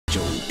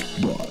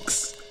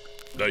Jokebox.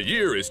 The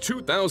year is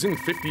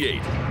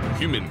 2058.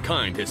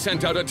 Humankind has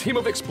sent out a team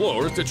of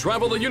explorers to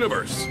travel the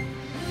universe.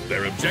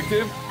 Their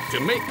objective? To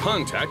make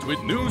contact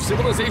with new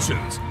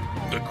civilizations.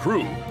 The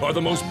crew are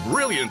the most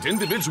brilliant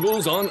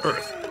individuals on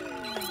Earth.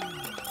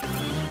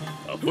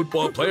 A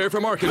football player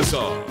from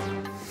Arkansas.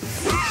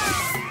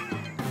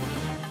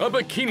 A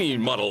bikini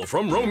model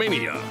from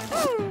Romania.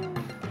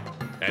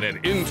 And an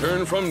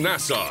intern from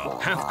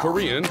NASA, half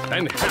Korean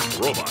and half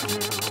robot.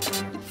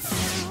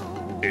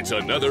 It's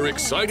another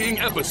exciting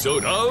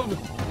episode of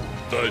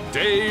The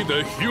Day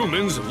the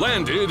Humans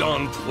Landed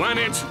on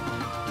Planet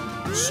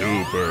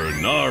Super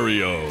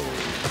NARIO.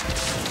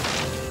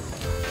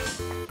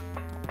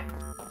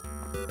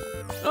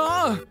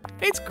 Oh,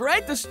 it's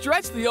great to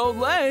stretch the old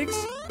legs.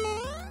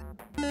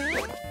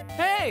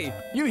 Hey,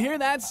 you hear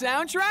that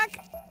soundtrack?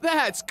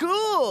 That's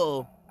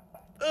cool.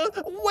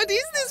 What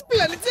is this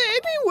planet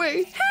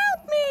anyway?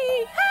 Help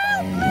me!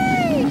 Help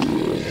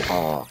me!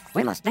 Oh,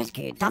 we must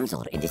rescue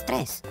damsel in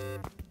distress.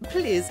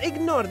 Please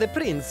ignore the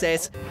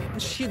princess.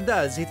 She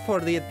does it for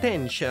the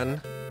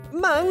attention.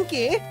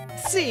 Monkey,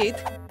 sit,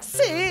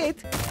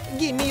 sit.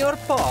 Give me your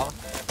paw.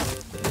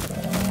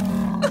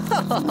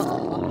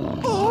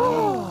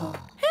 Oh.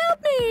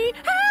 Help me!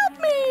 Help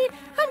me!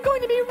 I'm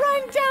going to be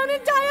run down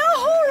and die a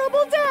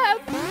horrible death.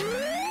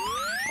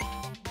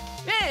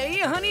 Hey,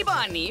 honey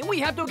bunny, we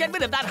have to get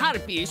rid of that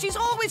harpy. She's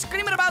always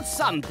screaming about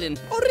something.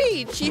 Oh,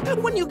 Richie,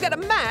 when you get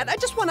mad, I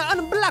just want to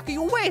unblock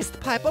your waste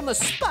pipe on the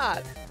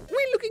spot.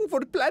 We're looking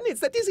for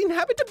planets that is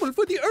inhabitable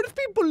for the Earth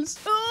peoples.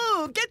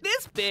 Oh, get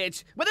this,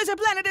 bitch. Where there's a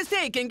planet is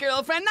taken,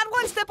 girlfriend. Not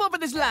one step over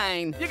this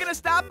line. You gonna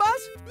stop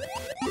us?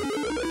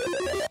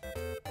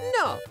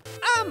 No,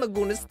 I'm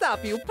gonna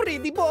stop you,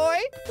 pretty boy.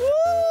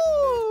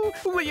 Ooh,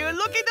 will you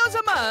look at those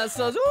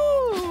muscles?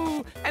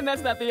 Ooh, and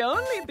that's not the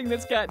only thing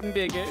that's gotten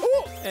bigger.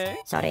 Ooh. Eh?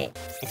 Sorry,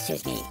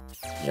 excuse me.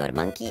 Your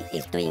monkey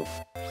is doing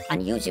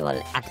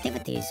unusual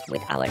activities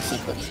with our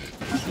sequence.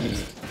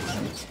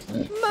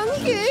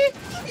 Monkey,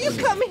 you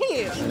come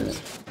here.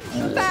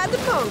 Bad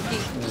monkey,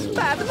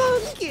 bad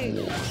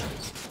monkey.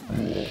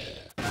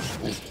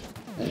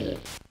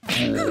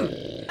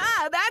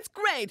 Ah, that's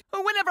great.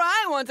 Whenever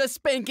I want a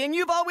spanking,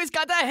 you've always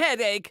got a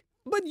headache.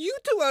 But you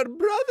two are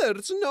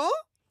brothers, no?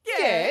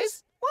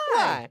 Yes.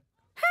 Why?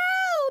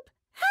 Help!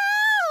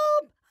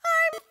 Help!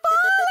 I'm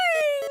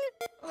falling!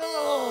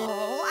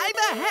 Oh,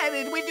 I've had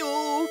it with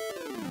you.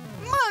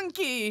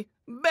 Monkey,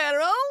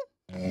 barrel?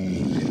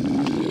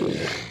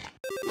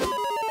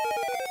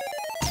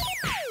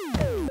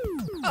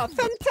 Oh,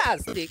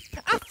 fantastic!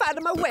 I found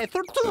my way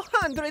through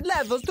 200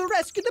 levels to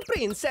rescue the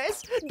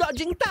princess,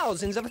 dodging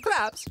thousands of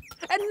traps.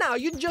 And now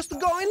you just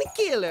go and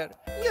kill her.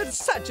 You're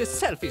such a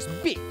selfish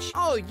bitch.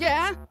 Oh,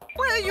 yeah?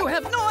 Well, you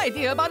have no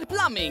idea about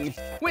plumbing.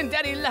 When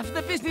Daddy left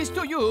the business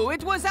to you,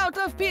 it was out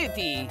of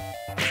pity.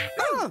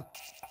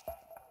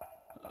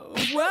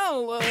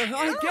 Well,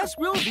 I guess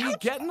we'll be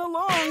getting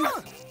along.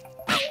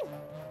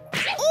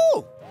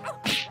 Oh!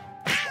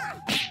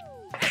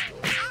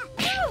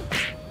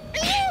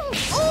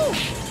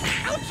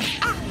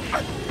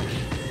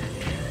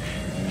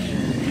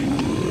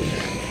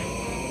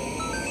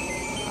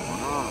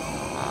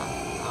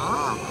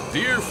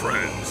 Dear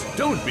friends,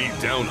 don't be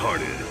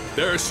downhearted.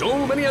 There are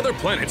so many other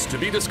planets to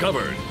be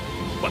discovered.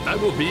 But that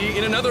will be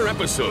in another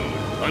episode.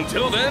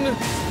 Until then,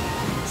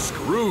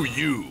 screw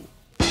you.